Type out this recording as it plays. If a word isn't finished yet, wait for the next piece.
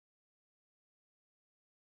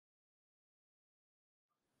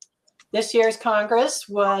This year's Congress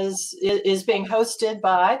is being hosted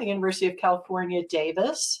by the University of California,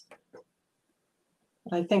 Davis.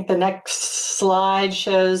 I think the next slide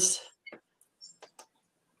shows,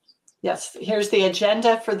 yes, here's the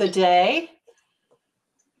agenda for the day.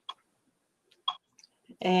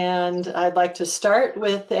 And I'd like to start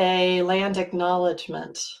with a land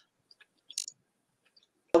acknowledgement.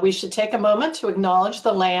 We should take a moment to acknowledge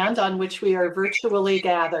the land on which we are virtually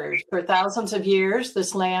gathered. For thousands of years,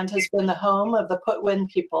 this land has been the home of the Putwin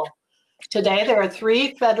people. Today, there are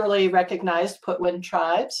 3 federally recognized Putwin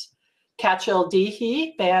tribes: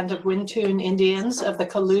 Cachil-Dihi, Band of Wintun Indians of the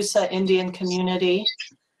Calusa Indian Community,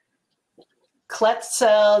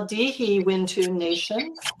 Quetzal-Dihi Wintun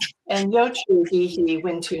Nation, and Yochu-Dihi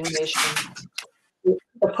Wintun Nation.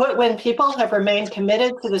 The Putwin people have remained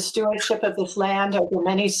committed to the stewardship of this land over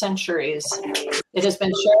many centuries. It has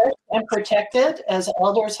been shared and protected as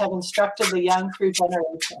elders have instructed the young through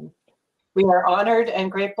generation. We are honored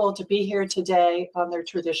and grateful to be here today on their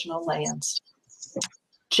traditional lands.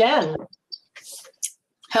 Jen.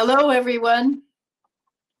 Hello, everyone.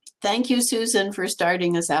 Thank you, Susan, for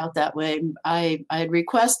starting us out that way. I had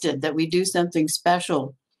requested that we do something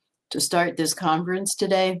special to start this conference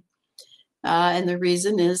today. And the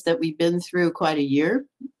reason is that we've been through quite a year.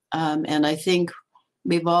 And I think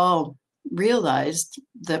we've all realized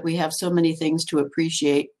that we have so many things to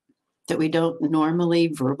appreciate that we don't normally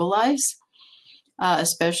verbalize,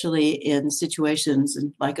 especially in situations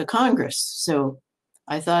like a Congress. So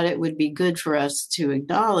I thought it would be good for us to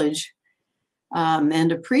acknowledge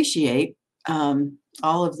and appreciate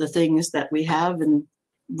all of the things that we have and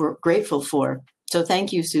we're grateful for. So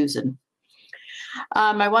thank you, Susan.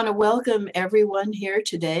 I want to welcome everyone here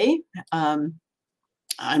today. I'm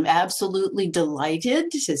absolutely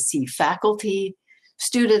delighted to see faculty,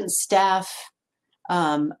 students, staff,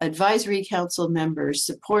 advisory council members,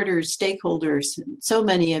 supporters, stakeholders, so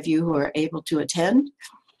many of you who are able to attend.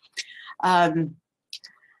 I'm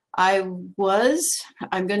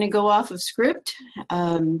going to go off of script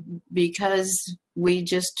because we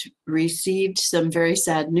just received some very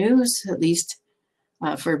sad news, at least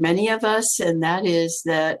for many of us, and that is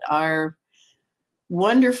that our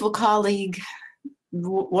wonderful colleague,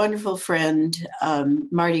 wonderful friend,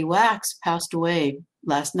 Marty Wax, passed away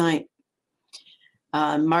last night.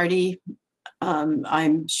 Marty,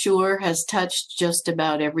 I'm sure, has touched just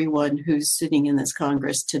about everyone who's sitting in this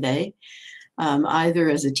Congress today, either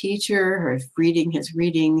as a teacher or reading his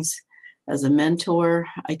readings, as a mentor.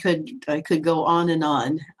 I could go on, and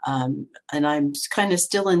I'm kind of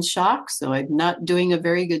still in shock, so I'm not doing a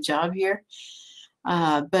very good job here.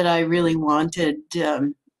 But I really wanted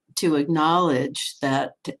to acknowledge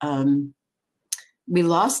that we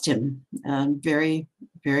lost him very,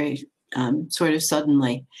 very sort of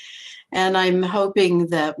suddenly. And I'm hoping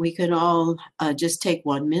that we can all just take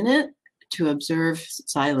 1 minute to observe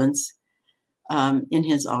silence in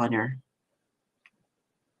his honor.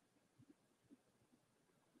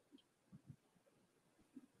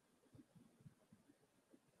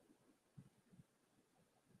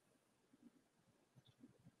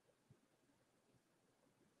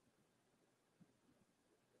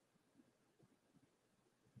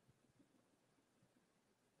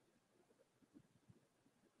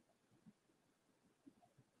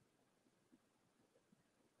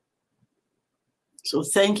 So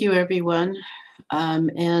thank you, everyone.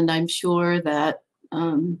 And I'm sure that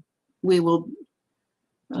we will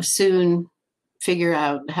soon figure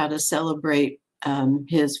out how to celebrate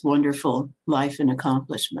his wonderful life and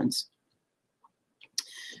accomplishments.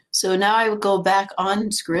 So now I will go back on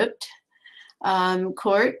script.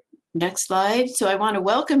 Court, next slide. So I want to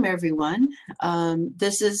welcome everyone.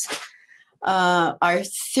 This is our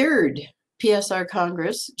 3rd PSR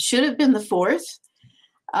Congress. Should have been the 4th.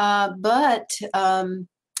 But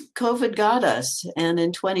COVID got us, and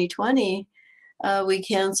in 2020, we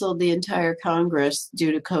canceled the entire Congress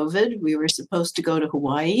due to COVID. We were supposed to go to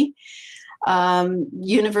Hawaii.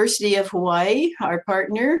 University of Hawaii, our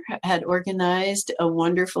partner, had organized a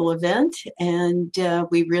wonderful event, and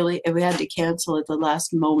we had to cancel at the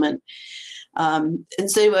last moment. And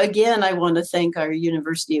so again, I want to thank our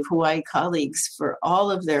University of Hawaii colleagues for all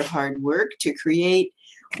of their hard work to create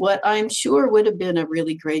what I'm sure would have been a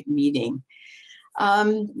really great meeting.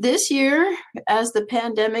 This year, as the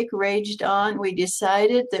pandemic raged on, we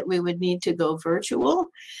decided that we would need to go virtual.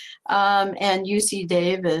 And UC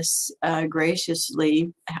Davis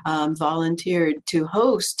graciously volunteered to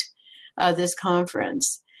host this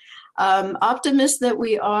conference. Optimists that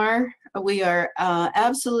we are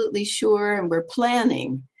absolutely sure, and we're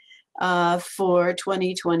planning for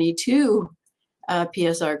 2022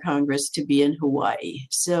 PSR Congress to be in Hawaii.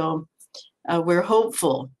 So we're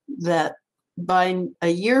hopeful that by a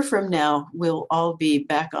year from now, we'll all be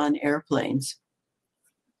back on airplanes.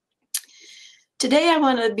 Today, I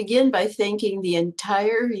want to begin by thanking the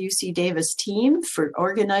entire UC Davis team for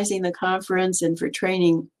organizing the conference and for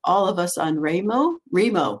training all of us on Remo.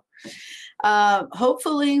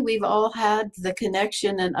 Hopefully, we've all had the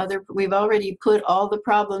connection and we've already put all the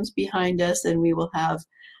problems behind us, and we will have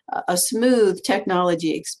a smooth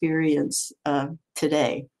technology experience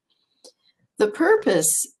today. The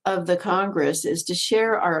purpose of the Congress is to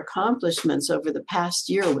share our accomplishments over the past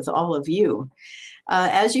year with all of you.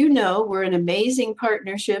 As you know, we're an amazing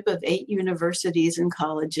partnership of 8 universities and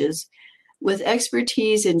colleges with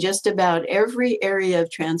expertise in just about every area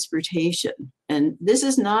of transportation. And this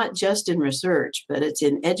is not just in research, but it's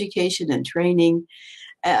in education and training,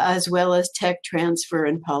 as well as tech transfer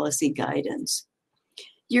and policy guidance.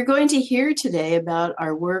 You're going to hear today about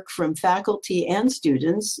our work from faculty and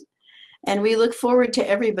students, and we look forward to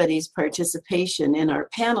everybody's participation in our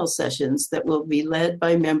panel sessions that will be led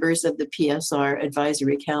by members of the PSR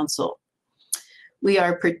Advisory Council. We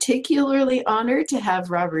are particularly honored to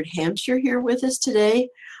have Robert Hampshire here with us today,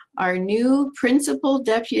 our new Principal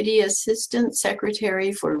Deputy Assistant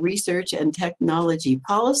Secretary for Research and Technology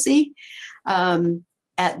Policy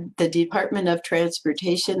at the Department of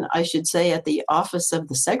Transportation, I should say at the Office of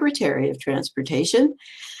the Secretary of Transportation,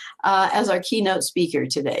 as our keynote speaker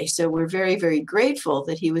today. So we're very, very grateful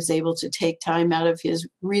that he was able to take time out of his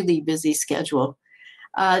really busy schedule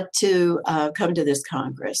to come to this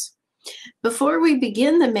Congress. Before we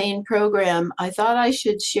begin the main program, I thought I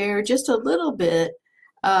should share just a little bit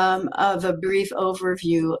of a brief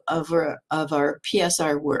overview of our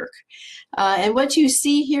PSR work. And what you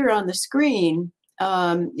see here on the screen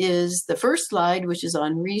is the first slide, which is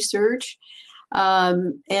on research.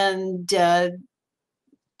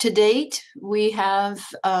 To date, we have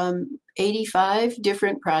 85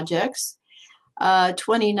 different projects,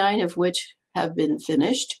 29 of which have been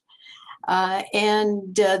finished.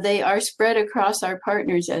 And they are spread across our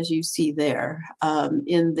partners, as you see there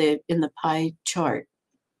in the pie chart.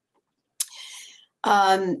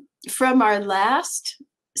 From our last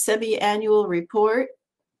semi-annual report,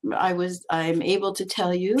 I'm able to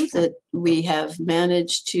tell you that we have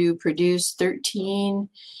managed to produce 13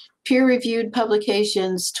 peer-reviewed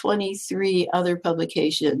publications, 23 other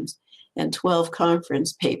publications, and 12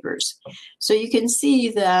 conference papers. So you can see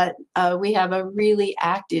that we have a really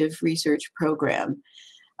active research program.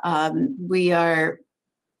 We are,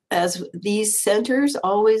 as these centers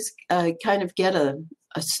always kind of get a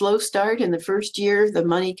slow start in the first year. The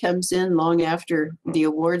money comes in long after the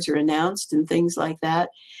awards are announced and things like that.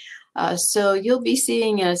 So you'll be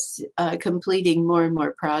seeing us completing more and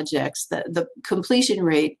more projects. The completion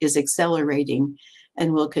rate is accelerating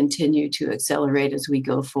and will continue to accelerate as we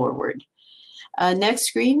go forward. Next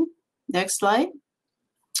screen, next slide.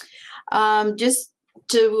 Just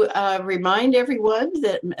to remind everyone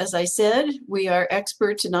that, as I said, we are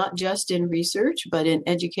experts not just in research, but in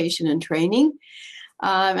education and training.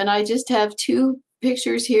 And I just have 2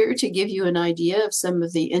 pictures here to give you an idea of some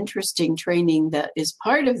of the interesting training that is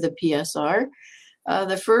part of the PSR.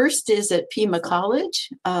 The first is at Pima College,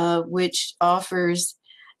 which offers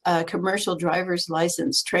commercial driver's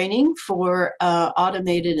license training for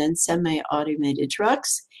automated and semi-automated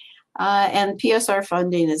trucks. And PSR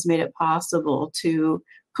funding has made it possible to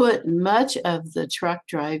put much of the truck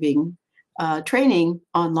driving training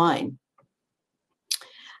online.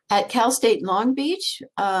 At Cal State Long Beach,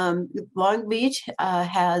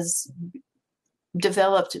 has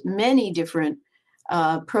developed many different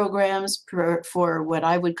programs for what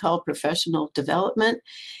I would call professional development.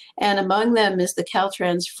 And among them is the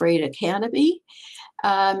Caltrans Freight Academy.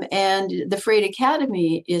 And the Freight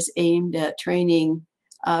Academy is aimed at training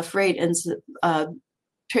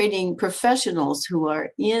training professionals who are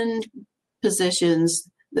in positions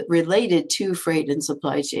that related to freight and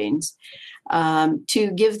supply chains,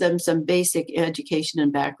 to give them some basic education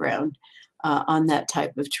and background on that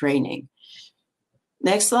type of training.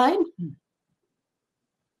 Next slide.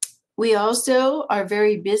 We also are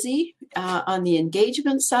very busy on the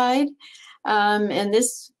engagement side. And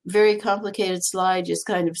this very complicated slide just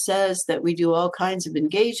kind of says that we do all kinds of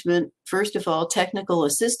engagement. First of all, technical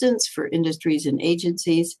assistance for industries and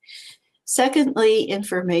agencies. Secondly,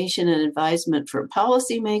 information and advisement for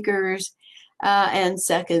policymakers. And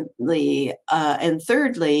thirdly,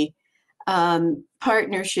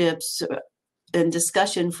 partnerships and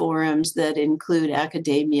discussion forums that include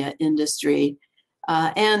academia, industry,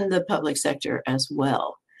 and the public sector as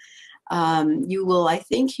well. You will, I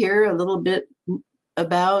think, hear a little bit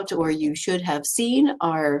about, or you should have seen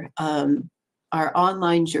our our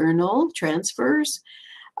online journal, Transfers,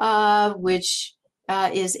 which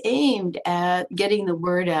is aimed at getting the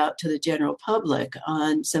word out to the general public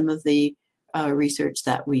on some of the research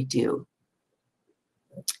that we do.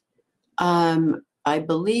 I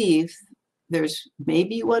believe there's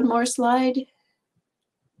maybe one more slide.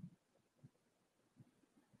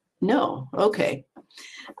 No, okay.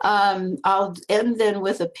 I'll end then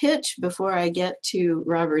with a pitch before I get to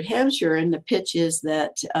Robert Hampshire, and the pitch is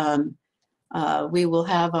that we will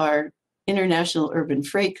have our International Urban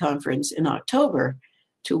Freight Conference in October,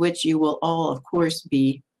 to which you will all, of course,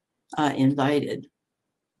 be invited.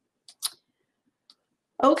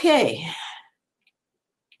 Okay,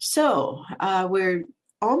 so we're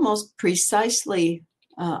almost precisely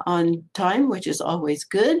on time, which is always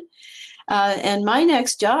good. And my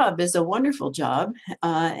next job is a wonderful job,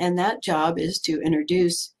 and that job is to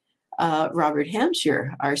introduce Robert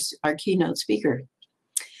Hampshire, our keynote speaker.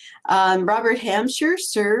 Robert Hampshire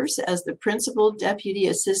serves as the Principal Deputy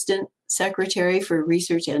Assistant Secretary for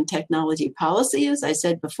Research and Technology Policy, as I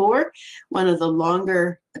said before, one of the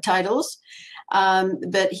longer titles.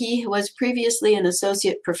 But he was previously an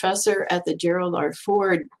associate professor at the Gerald R.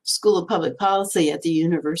 Ford School of Public Policy at the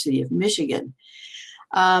University of Michigan.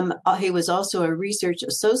 He was also a research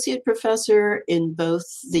associate professor in both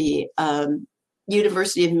the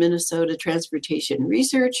University of Minnesota Transportation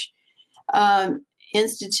Research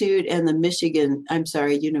Institute and the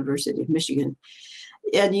University of Michigan,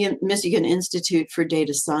 and Michigan Institute for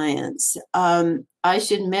Data Science. I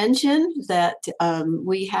should mention that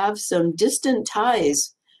we have some distant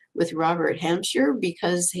ties with Robert Hampshire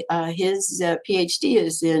because his PhD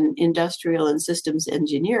is in industrial and systems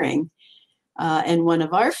engineering. And one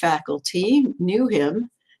of our faculty knew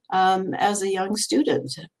him as a young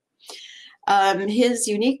student. His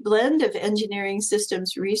unique blend of engineering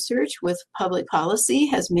systems research with public policy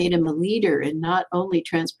has made him a leader in not only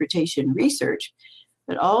transportation research,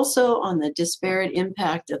 but also on the disparate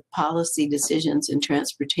impact of policy decisions in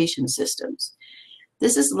transportation systems.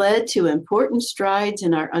 This has led to important strides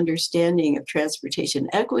in our understanding of transportation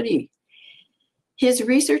equity. His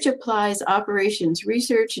research applies operations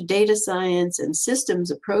research, data science, and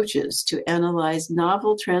systems approaches to analyze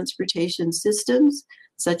novel transportation systems,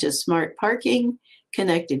 such as smart parking,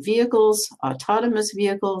 connected vehicles, autonomous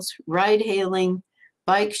vehicles, ride-hailing,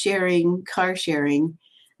 bike sharing, car sharing,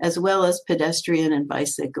 as well as pedestrian and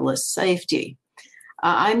bicyclist safety.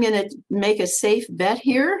 I'm going to make a safe bet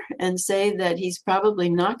here and say that he's probably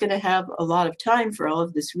not going to have a lot of time for all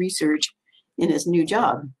of this research in his new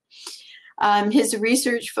job. His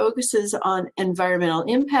research focuses on environmental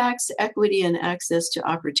impacts, equity, and access to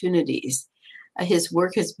opportunities. His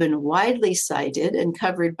work has been widely cited and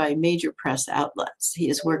covered by major press outlets. He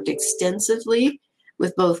has worked extensively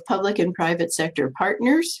with both public and private sector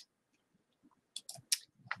partners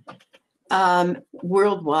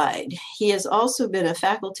worldwide. He has also been a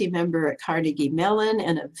faculty member at Carnegie Mellon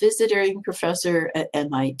and a visiting professor at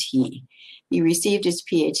MIT. He received his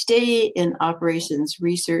PhD in operations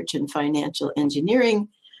research and financial engineering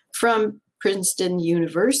from Princeton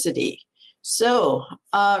University. So,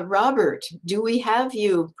 Robert, do we have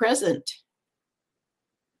you present?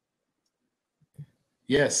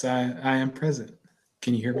 Yes, I am present.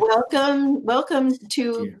 Can you hear me? Welcome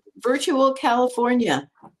to virtual California.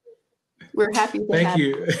 We're happy to have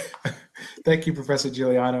you. Thank you, Professor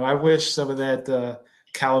Giuliano. I wish some of that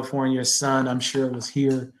California sun, I'm sure, was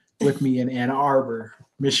here with me in Ann Arbor,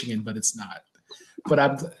 Michigan, but it's not. But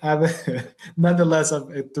I'm nonetheless,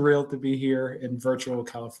 I'm thrilled to be here in virtual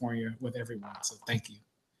California with everyone. So thank you.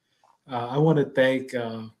 I want to thank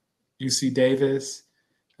UC Davis,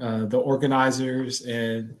 the organizers,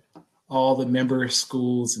 and all the member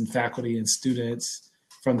schools and faculty and students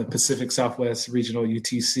from the Pacific Southwest Regional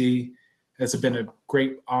UTC. It's been a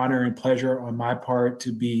great honor and pleasure on my part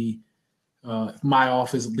to be my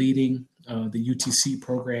office leading the UTC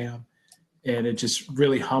program. And it's just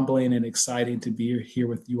really humbling and exciting to be here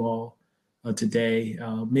with you all today.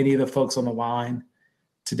 Many of the folks on the line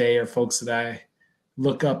today are folks that I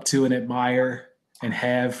look up to and admire and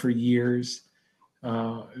have for years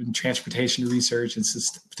in transportation research and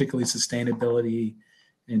particularly sustainability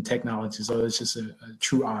and technology. So it's just a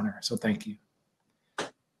true honor. So thank you.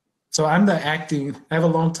 So I have a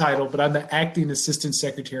long title, but I'm the Acting Assistant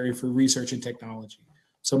Secretary for Research and Technology.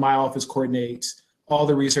 So my office coordinates all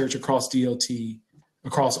the research across DOT,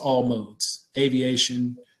 across all modes: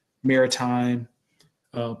 aviation, maritime,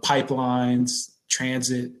 pipelines,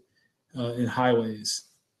 transit, and highways.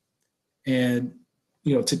 And,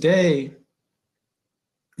 today,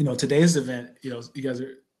 today's event, you guys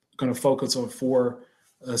are going to focus on 4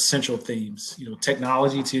 essential themes.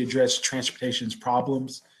 Technology to address transportation's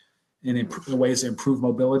problems and ways to improve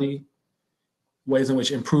mobility, ways in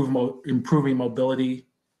which improving mobility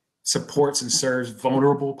supports and serves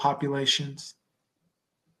vulnerable populations,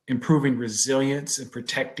 improving resilience and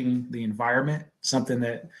protecting the environment, something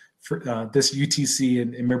that this UTC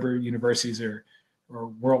and member universities are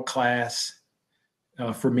world-class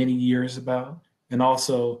for many years about, and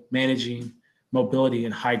also managing mobility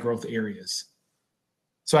in high-growth areas.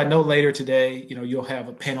 So I know later today, you'll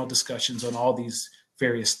have panel discussions on all these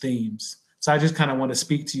various themes. So I just kind of want to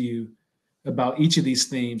speak to you about each of these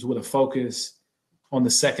themes with a focus on the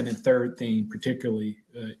second and third theme, particularly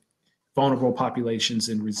vulnerable populations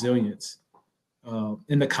and resilience,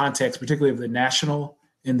 in the context, particularly of the national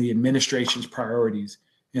and the administration's priorities,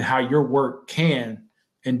 and how your work can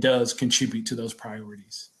and does contribute to those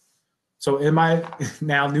priorities. So in my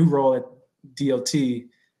now new role at DOT,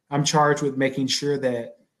 I'm charged with making sure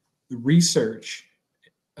that the research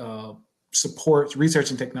and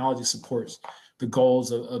technology supports the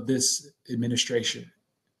goals of this administration.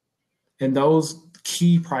 And those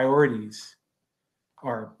key priorities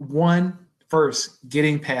are, one, first,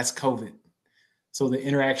 getting past COVID. So the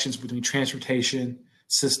interactions between transportation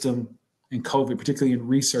system and COVID, particularly in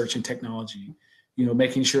research and technology,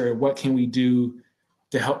 making sure what can we do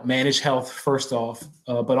to help manage health first off,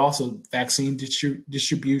 but also vaccine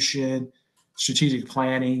distribution, strategic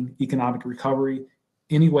planning, economic recovery,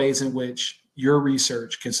 any ways in which your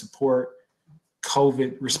research can support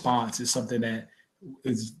COVID response is something that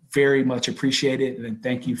is very much appreciated, and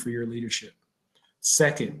thank you for your leadership.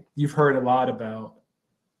 Second, you've heard a lot about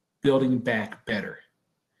building back better.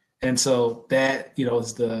 And so that,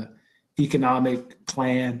 is the economic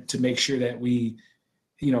plan to make sure that we,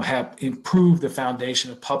 have improved the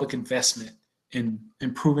foundation of public investment in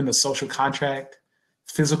improving the social contract,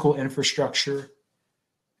 physical infrastructure,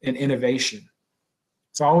 and innovation.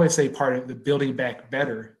 So I always say part of the building back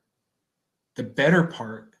better, the better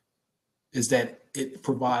part is that we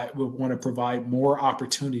want to provide more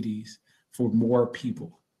opportunities for more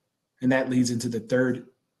people. And that leads into the third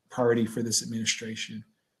priority for this administration,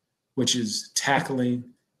 which is tackling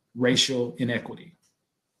racial inequity.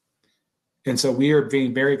 And so we are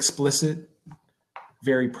being very explicit,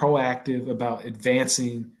 very proactive about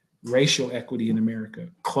advancing racial equity in America,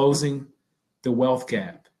 closing the wealth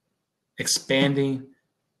gap, expanding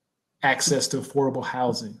access to affordable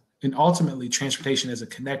housing, and ultimately transportation as a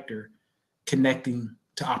connector, connecting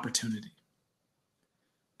to opportunity.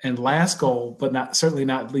 And last goal, but certainly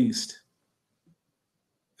not least,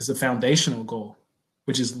 is the foundational goal,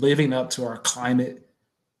 which is living up to our climate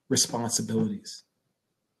responsibilities.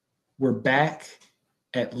 We're back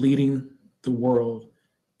at leading the world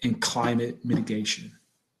in climate mitigation.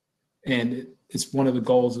 And it's one of the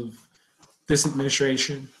goals of this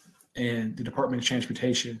administration and the Department of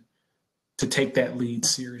Transportation to take that lead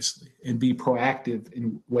seriously and be proactive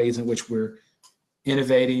in ways in which we're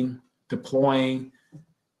innovating, deploying,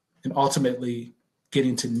 and ultimately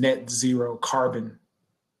getting to net zero carbon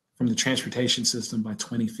from the transportation system by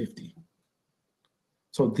 2050.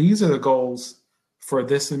 So these are the goals for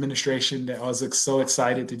this administration that I was so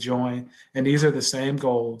excited to join. And these are the same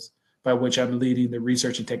goals by which I'm leading the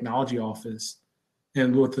Research and Technology Office.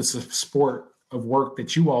 And with the support of work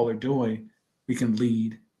that you all are doing, we can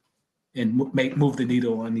lead and move the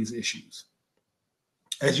needle on these issues.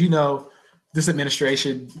 As you know, this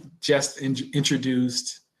administration just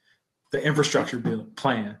introduced the infrastructure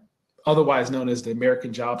plan, otherwise known as the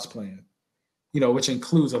American Jobs Plan, which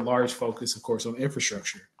includes a large focus, of course, on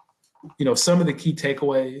infrastructure. Some of the key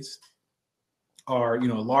takeaways are,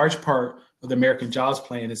 a large part of the American Jobs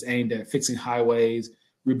Plan is aimed at fixing highways,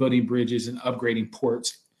 rebuilding bridges, and upgrading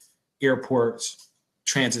ports, airports,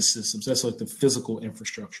 transit systems. That's like the physical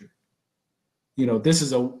infrastructure. This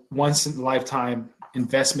is a once-in-a-lifetime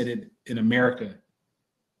investment in America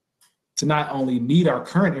to not only meet our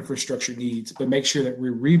current infrastructure needs, but make sure that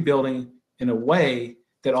we're rebuilding in a way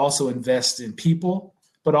that also invests in people,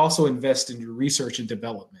 but also invest in your research and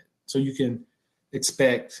development. So you can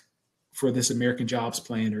expect for this American Jobs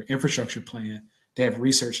Plan or infrastructure plan to have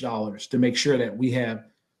research dollars to make sure that we have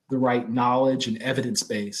the right knowledge and evidence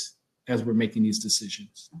base as we're making these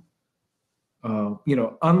decisions.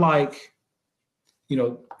 Unlike,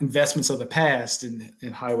 investments of the past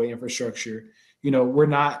in highway infrastructure, we're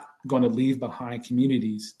not going to leave behind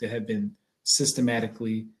communities that have been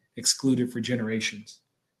systematically excluded for generations.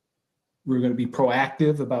 We're going to be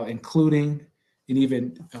proactive about including and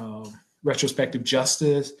even retrospective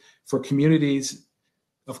justice for communities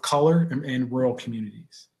of color and rural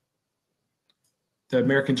communities. The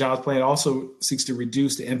American Jobs Plan also seeks to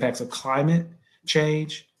reduce the impacts of climate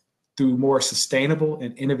change through more sustainable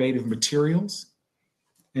and innovative materials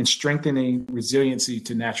and strengthening resiliency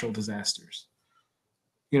to natural disasters.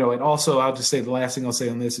 And also I'll just say the last thing I'll say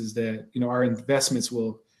on this is that, our investments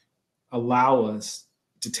will allow us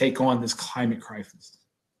to take on this climate crisis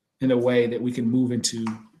in a way that we can move into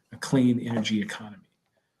a clean energy economy.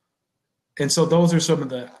 And so those are some of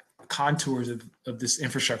the contours of this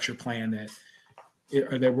infrastructure plan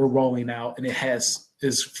that we're rolling out, and it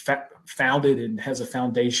is founded and has a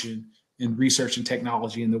foundation in research and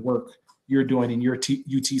technology and the work you're doing in your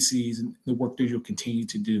UTCs and the work that you'll continue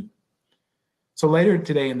to do. So later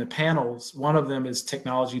today in the panels, one of them is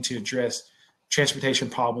technology to address transportation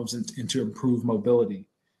problems and to improve mobility.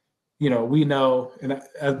 We know, and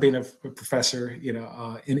I've been a professor,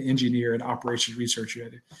 an engineer and operations researcher.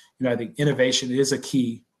 I think innovation is a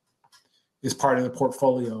key, is part of the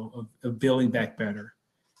portfolio of building back better.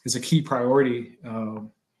 It's a key priority. And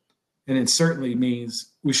it certainly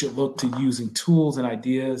means we should look to using tools and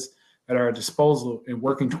ideas at our disposal and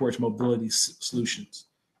working towards mobility solutions.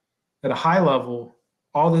 At a high level,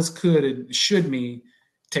 all this could and should mean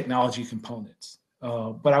technology components.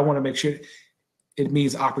 But I want to make sure it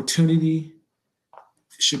means opportunity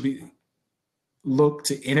should be look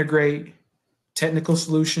to integrate technical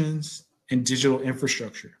solutions and digital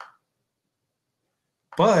infrastructure.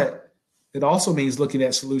 But it also means looking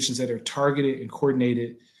at solutions that are targeted and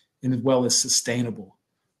coordinated and as well as sustainable.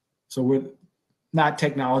 So we're not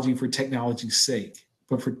technology for technology's sake,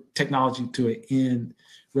 but for technology to an end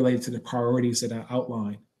related to the priorities that I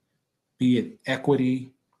outlined, be it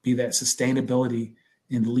equity, be that sustainability,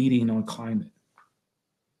 and leading on climate.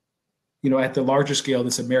 At the larger scale,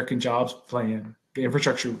 this American Jobs Plan, our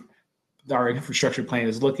infrastructure plan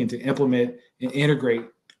is looking to implement and integrate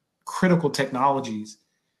critical technologies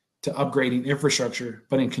to upgrading infrastructure,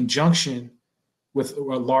 but in conjunction with a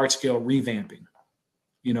large-scale revamping.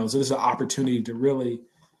 So there's an opportunity to really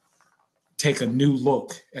take a new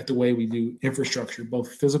look at the way we do infrastructure,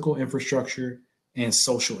 both physical infrastructure and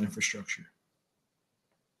social infrastructure.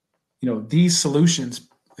 These solutions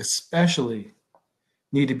especially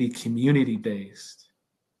need to be community-based,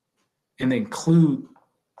 and they include,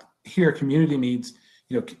 here community means,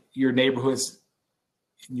 your neighborhoods,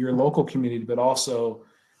 your local community, but also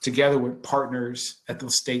together with partners at the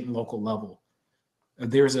state and local level.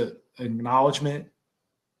 There's an acknowledgement,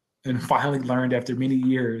 and finally learned after many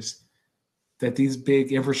years, that these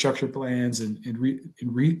big infrastructure plans and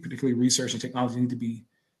particularly research and technology need to be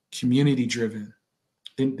community driven.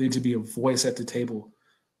 They need to be a voice at the table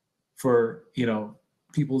for,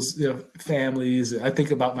 people's families. I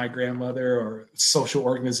think about my grandmother, or social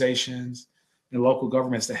organizations and local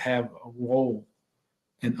governments that have a role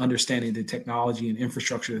in understanding the technology and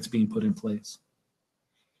infrastructure that's being put in place.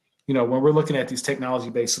 When we're looking at these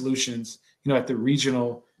technology-based solutions, at the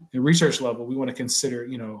regional and research level, we want to consider,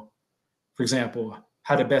 for example,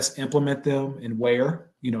 how to best implement them and where,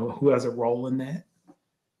 who has a role in that.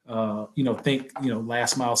 Think,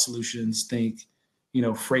 last mile solutions, think,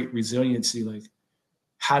 freight resiliency, like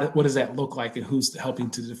what does that look like and who's helping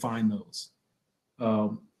to define those?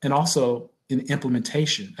 And also in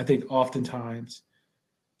implementation, I think oftentimes,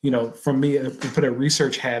 for me, to put a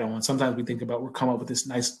research hat on, sometimes we think about, we're coming up with this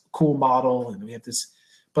nice, cool model and we have this,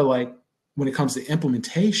 but like when it comes to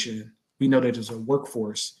implementation, we know that there's a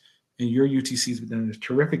workforce, and your UTCs have done a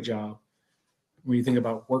terrific job. When you think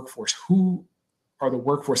about workforce, who are the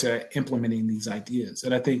workforce that are implementing these ideas?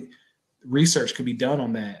 And I think research could be done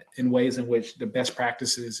on that in ways in which the best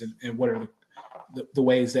practices and what are the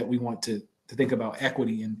ways that we want to think about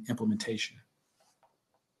equity in implementation.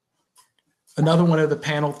 Another one of the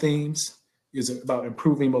panel themes is about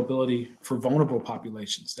improving mobility for vulnerable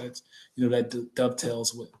populations. That's, that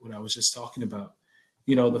dovetails with what I was just talking about.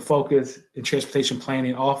 The focus in transportation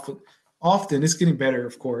planning often, it's getting better,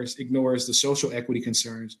 of course, ignores the social equity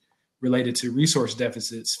concerns related to resource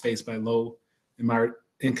deficits faced by low and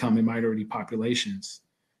income and minority populations.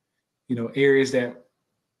 Areas that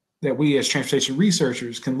we as transportation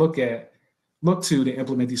researchers can look to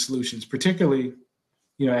implement these solutions, particularly,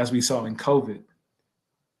 as we saw in COVID.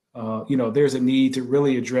 There's a need to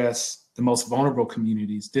really address the most vulnerable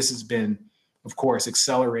communities. This has been, of course,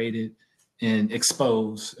 accelerated and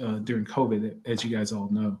exposed during COVID, as you guys all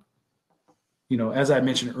know. As I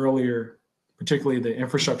mentioned earlier, particularly the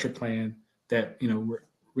infrastructure plan that, we're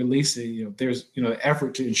releasing, there's, an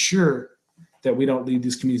effort to ensure that we don't leave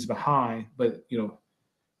these communities behind, but,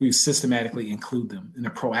 we systematically include them in a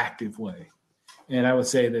proactive way. And I would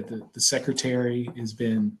say that the secretary has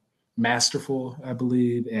been masterful, I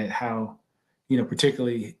believe, at how,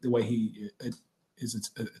 particularly the way he is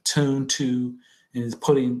attuned to and is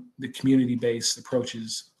putting the community-based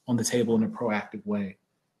approaches on the table in a proactive way.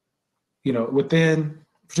 You know,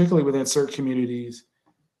 particularly within certain communities,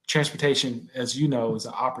 transportation, as you know, is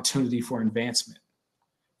an opportunity for advancement.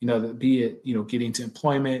 You know, be it, you know, getting to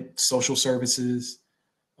employment, social services,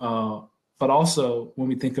 but also when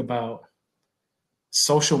we think about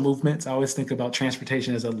social movements, I always think about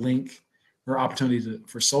transportation as a link or opportunity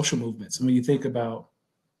for social movements. And when you think about,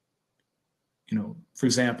 you know, for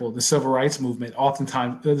example, the civil rights movement,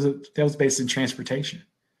 oftentimes that was based in transportation.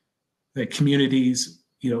 The communities,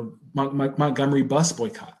 you know, Montgomery bus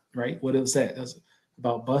boycott, right? What is that? That's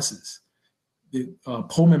about buses. The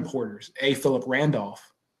Pullman porters, A. Philip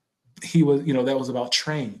Randolph, he was, you know, that was about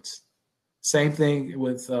trains. Same thing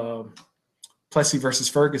with Plessy versus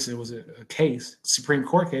Ferguson was a case, Supreme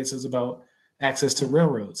Court case, was about access to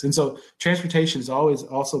railroads. And so transportation has always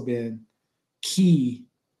also been key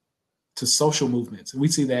to social movements. And we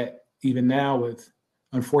see that even now with,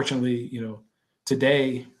 unfortunately, you know,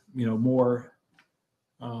 today, you know, more,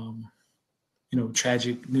 you know,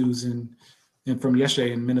 tragic news and from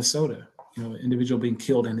yesterday in Minnesota, you know, an individual being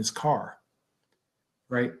killed in his car,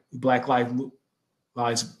 right? Black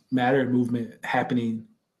Lives Matter movement happening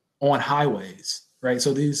on highways, right?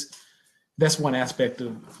 So that's one aspect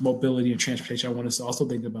of mobility and transportation I want us to also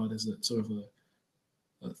think about as a sort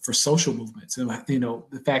of for social movements. And, you know,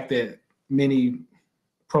 the fact that many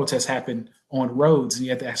protests happen on roads, and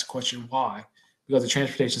you have to ask the question why, because the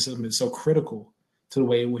transportation system is so critical to the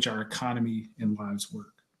way in which our economy and lives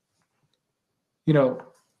work. You know,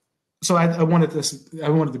 so I wanted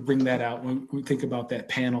to bring that out when we think about that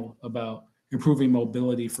panel about improving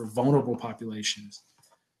mobility for vulnerable populations.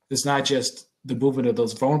 It's not just the movement of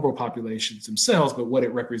those vulnerable populations themselves, but what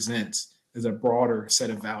it represents as a broader set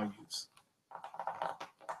of values.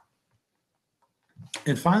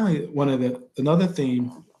 And finally, another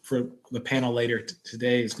theme for the panel later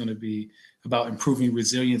today is going to be about improving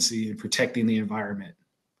resiliency and protecting the environment.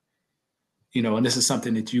 You know, and this is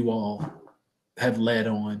something that you all have led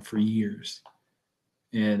on for years.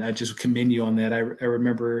 And I just commend you on that. I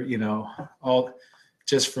remember, you know, all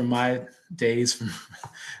just from my days from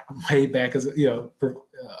way back as, you know,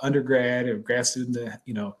 undergrad or grad student, that,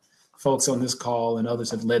 you know, folks on this call and others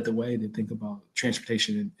have led the way to think about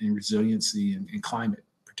transportation and resiliency and climate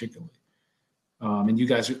particularly. And you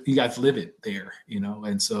guys live it there, you know,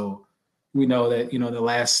 and so we know that, you know, in the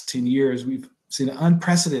last 10 years, we've seen an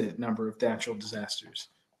unprecedented number of natural disasters.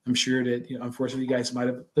 I'm sure that, you know, unfortunately, you guys might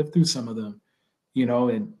have lived through some of them, you know,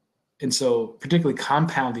 and so particularly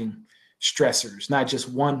compounding stressors, not just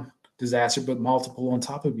one disaster, but multiple on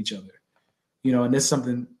top of each other, you know, and that's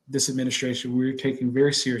something this administration we're taking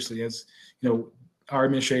very seriously. As you know, our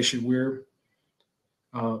administration, we're,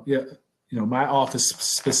 you know, my office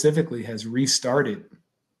specifically has restarted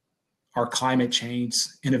our climate change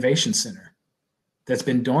innovation center that's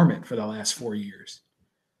been dormant for the last 4 years.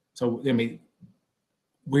 So, I mean,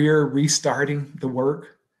 we're restarting the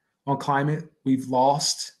work on climate. We've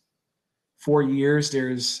lost 4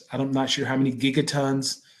 years. I'm not sure how many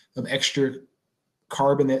gigatons of extra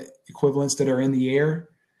carbon equivalents that are in the air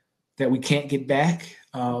that we can't get back.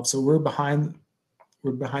 So we're behind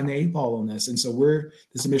the eight ball on this. And so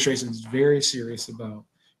this administration is very serious about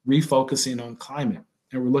refocusing on climate.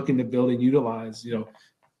 And we're looking to build and utilize, you know,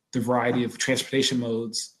 the variety of transportation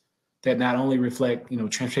modes that not only reflect, you know,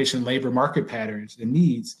 transportation labor market patterns and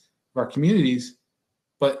needs of our communities,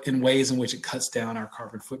 but in ways in which it cuts down our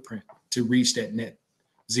carbon footprint to reach that net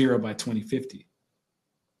zero by 2050.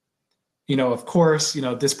 You know, of course, you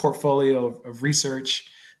know, this portfolio of research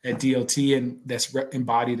at DOT and that's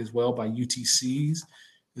embodied as well by UTCs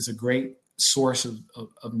is a great source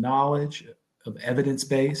of knowledge, of evidence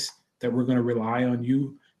base that we're going to rely on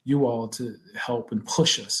you all to help and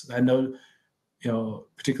push us. I know, you know,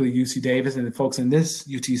 particularly UC Davis and the folks in this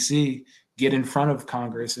UTC get in front of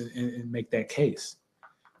Congress and make that case.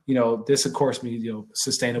 You know, this of course means, you know,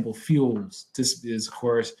 sustainable fuels. This is of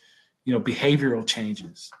course, you know, behavioral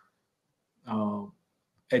changes.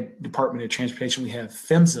 At Department of Transportation, we have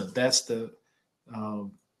PHMSA. That's the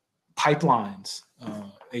pipelines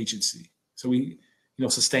agency. So we, you know,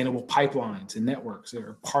 sustainable pipelines and networks that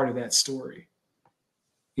are part of that story.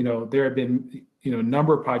 You know, there have been, you know, a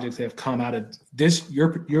number of projects that have come out of this,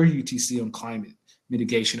 your UTC on climate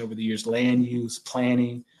mitigation over the years, land use,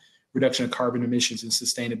 planning, reduction of carbon emissions, and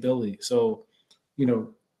sustainability. So, you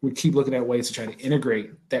know, we keep looking at ways to try to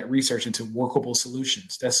integrate that research into workable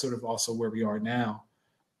solutions. That's sort of also where we are now.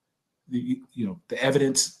 You know, the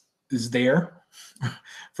evidence is there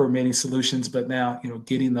for many solutions, but now, you know,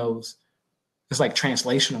 getting those, it's like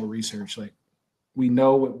translational research. Like we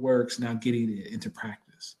know what works, now getting it into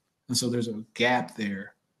practice. And so there's a gap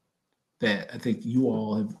there that I think you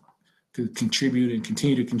all have could contribute and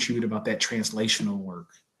continue to contribute about that translational work.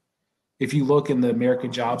 If you look in the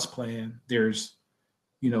American Jobs Plan, there's,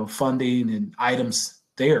 funding and items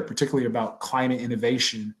there, particularly about climate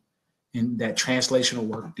innovation and that translational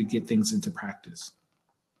work to get things into practice.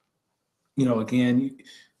 Again,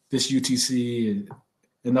 this UTC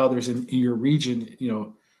and others in your region,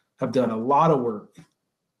 have done a lot of work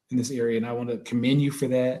in this area, and I want to commend you for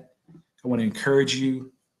that. I want to encourage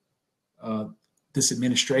you. This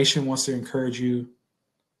administration wants to encourage you.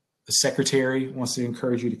 The secretary wants to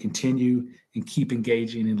encourage you to continue and keep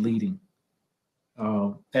engaging and leading.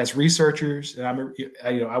 As researchers, and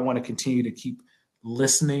I want to continue to keep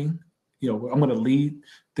listening. I'm going to lead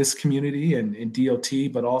this community and DOT,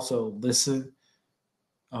 but also listen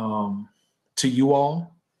to you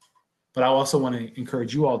all. But I also want to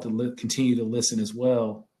encourage you all to continue to listen as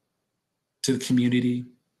well to the community,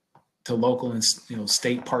 to local and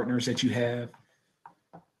state partners that you have,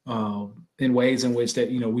 in ways in which that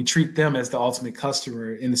we treat them as the ultimate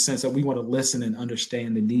customer, in the sense that we want to listen and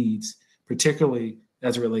understand the needs, particularly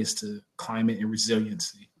as it relates to climate and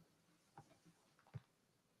resiliency.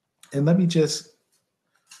 And let me just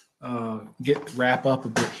wrap up a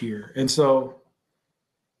bit here. And so,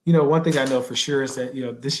 one thing I know for sure is that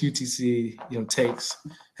this UTC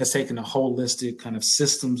has taken a holistic kind of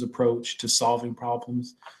systems approach to solving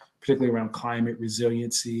problems, particularly around climate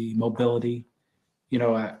resiliency, mobility.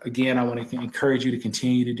 Again, I want to encourage you to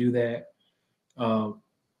continue to do that.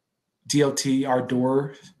 DOT, our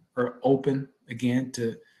doors are open again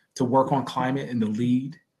to work on climate and to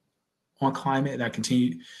lead on climate. And I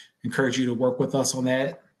continue to encourage you to work with us on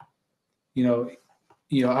that.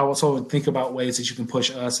 I also think about ways that you can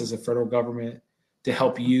push us as a federal government to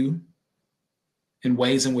help you, in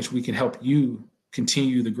ways in which we can help you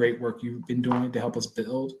continue the great work you've been doing to help us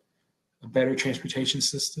build a better transportation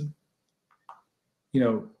system.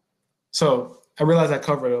 So I realize I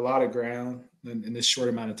covered a lot of ground in this short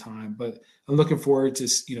amount of time, but I'm looking forward to,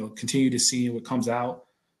 continue to seeing what comes out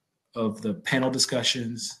of the panel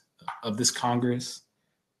discussions of this Congress.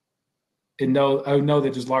 And I know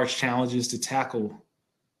that there's large challenges to tackle,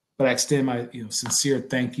 but I extend my sincere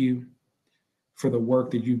thank you for the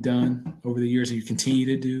work that you've done over the years and you continue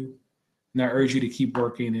to do. And I urge you to keep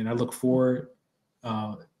working, and I look forward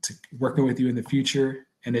to working with you in the future.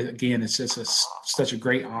 And again, it's just such a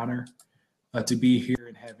great honor to be here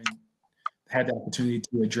and having had the opportunity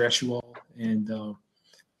to address you all. And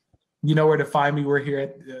you know where to find me. We're here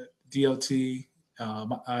at DOT.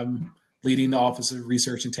 I'm leading the Office of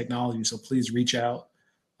Research and Technology, so please reach out.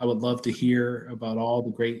 I would love to hear about all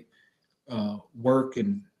the great work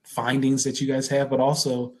and findings that you guys have, but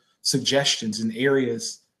also suggestions in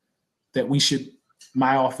areas that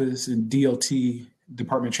my office and DOT,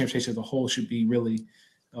 Department of Transportation as a whole, should be really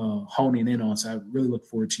honing in on. So I really look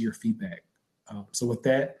forward to your feedback. So with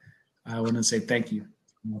that, I want to say thank you.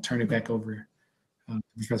 I'll turn it back over to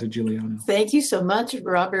Professor Giuliano. Thank you so much,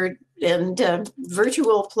 Robert. And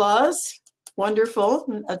virtual applause.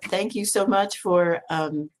 Wonderful. Thank you so much for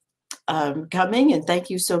coming, and thank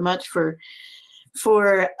you so much for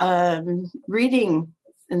reading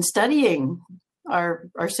and studying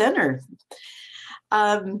our center.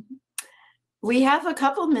 We have a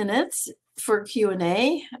couple minutes for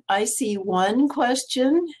Q&A. I see one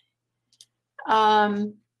question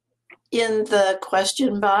in the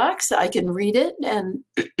question box. I can read it, and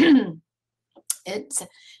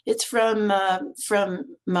it's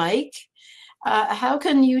from Mike. How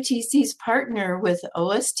can UTCs partner with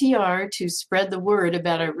OSTR to spread the word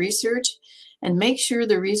about our research and make sure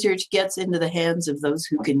the research gets into the hands of those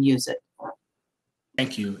who can use it?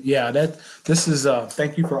 Thank you. Yeah,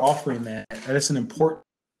 thank you for offering that. That's an important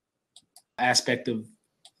aspect of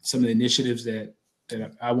some of the initiatives that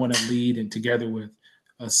I want to lead, and together with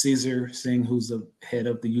Caesar Singh, who's the head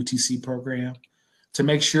of the UTC program, to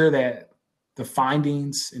make sure that the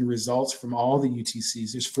findings and results from all the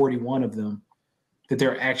UTCs, there's 41 of them, that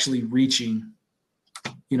they're actually reaching,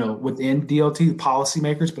 within DOT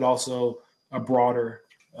policymakers, but also a broader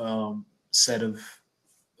set of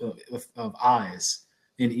eyes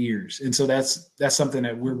and ears. And so that's something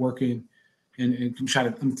that we're working and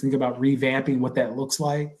trying to think about revamping what that looks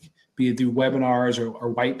like, be it through webinars or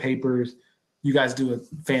white papers. You guys do a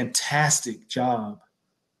fantastic job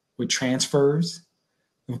with transfers.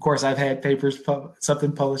 Of course, I've had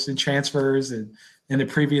something published in transfers, and in the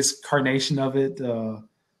previous carnation of it,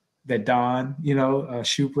 that Don,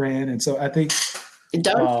 Shoup ran. And so I think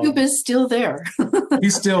Don Shoup is still there.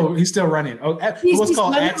 he's still running. Oh, what's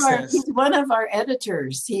called Access. He's one of our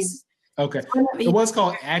editors. Okay. It was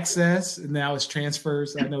called Access, and now it's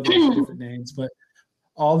Transfers. I know those are different names, but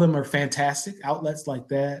all of them are fantastic outlets like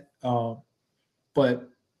that. But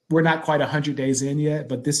we're not quite 100 days in yet,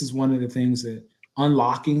 but this is one of the things that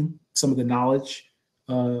unlocking some of the knowledge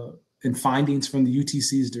and findings from the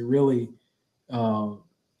UTCs to really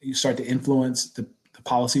you start to influence the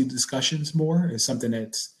policy discussions more is something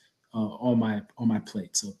that's on my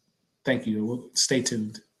plate. So thank you. We'll stay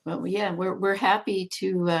tuned. Well, yeah, we're happy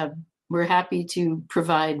to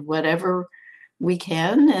provide whatever we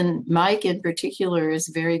can, and Mike in particular is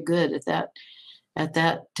very good at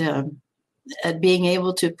being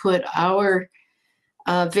able to put our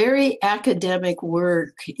very academic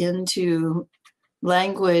work into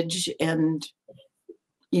language and,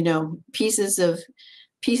 you know, pieces of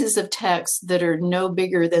text that are no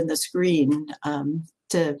bigger than the screen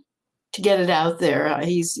to get it out there.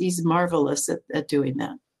 He's marvelous at doing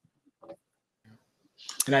that.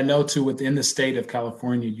 And I know too, within the state of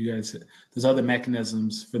California, you guys, there's other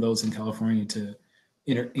mechanisms for those in California to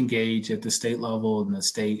engage at the state level and the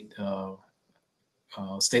state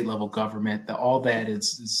level government. All that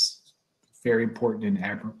is very important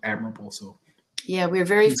and admirable. So yeah, we're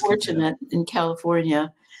very fortunate in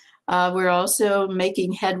California. We're also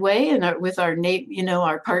making headway with our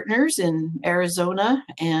partners in Arizona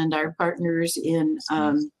and our partners in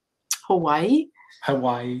Hawaii.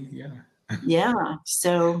 Hawaii, yeah. Yeah.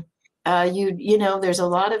 So there's a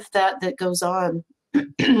lot of that goes on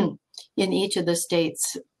in each of the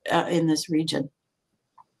states in this region.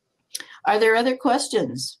 Are there other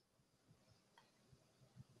questions?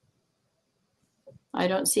 I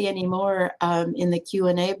don't see any more in the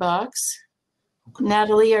Q&A box. Okay.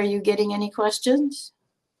 Natalie, are you getting any questions?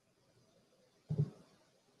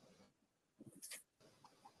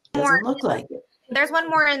 Doesn't look like it. There's one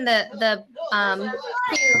more in the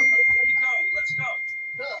queue.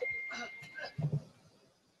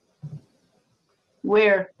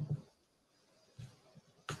 Where?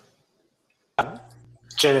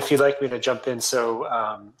 Jen, if you'd like me to jump in,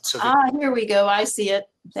 here we go. I see it.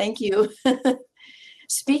 Thank you.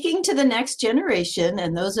 Speaking to the next generation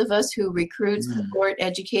and those of us who recruit, support,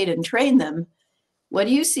 educate, and train them, what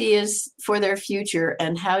do you see as for their future,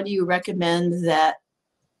 and how do you recommend that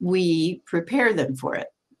we prepare them for it?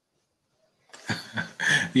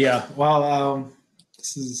 Yeah, well,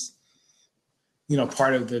 this is,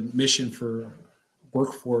 part of the mission for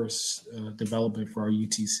workforce development for our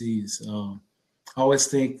UTCs. I always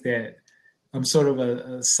think that I'm sort of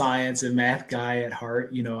a science and math guy at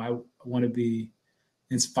heart. I want to be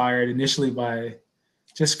inspired initially by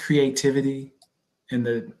just creativity and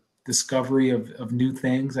the discovery of new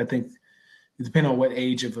things. I think it depends on what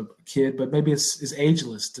age of a kid, but maybe it's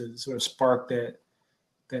ageless to sort of spark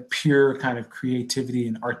that pure kind of creativity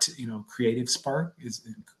and art, creative spark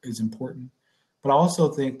is important. But I also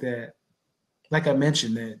think that, like I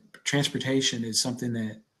mentioned, that transportation is something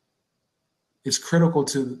that is critical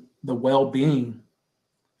to the well-being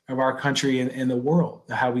of our country and the world,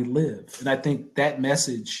 how we live. And I think that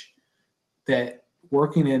message, that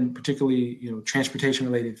working in particularly,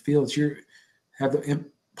 transportation-related fields, you have the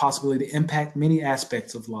possibility to impact many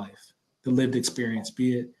aspects of life, the lived experience,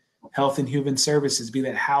 be it health and human services, be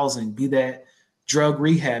that housing, be that drug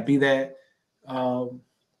rehab, be that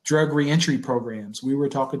drug reentry programs. We were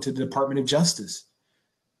talking to the Department of Justice.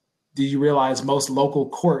 Do you realize most local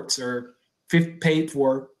courts are paid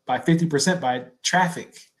for by 50% by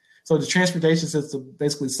traffic? So the transportation system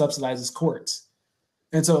basically subsidizes courts.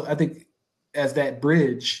 And so I think as that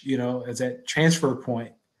bridge, as that transfer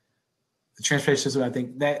point, the transportation system, I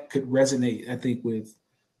think that could resonate,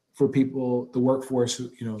 for people, the workforce, who,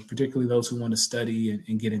 particularly those who want to study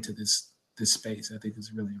and get into this space. I think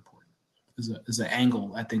is really important. Is an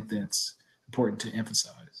angle I think that's important to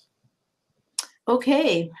emphasize.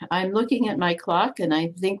 Okay, I'm looking at my clock and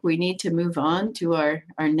I think we need to move on to our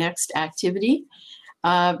next activity.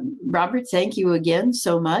 Robert, thank you again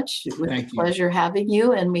so much. It was a pleasure having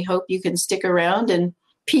you, and we hope you can stick around and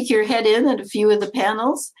peek your head in at a few of the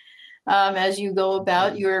panels as you go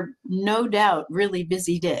about your no doubt really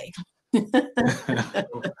busy day.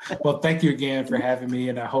 Well, thank you again for having me,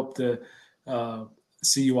 and I hope to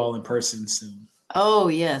see you all in person soon. Oh,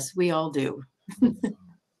 yes, we all do.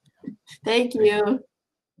 Thank you.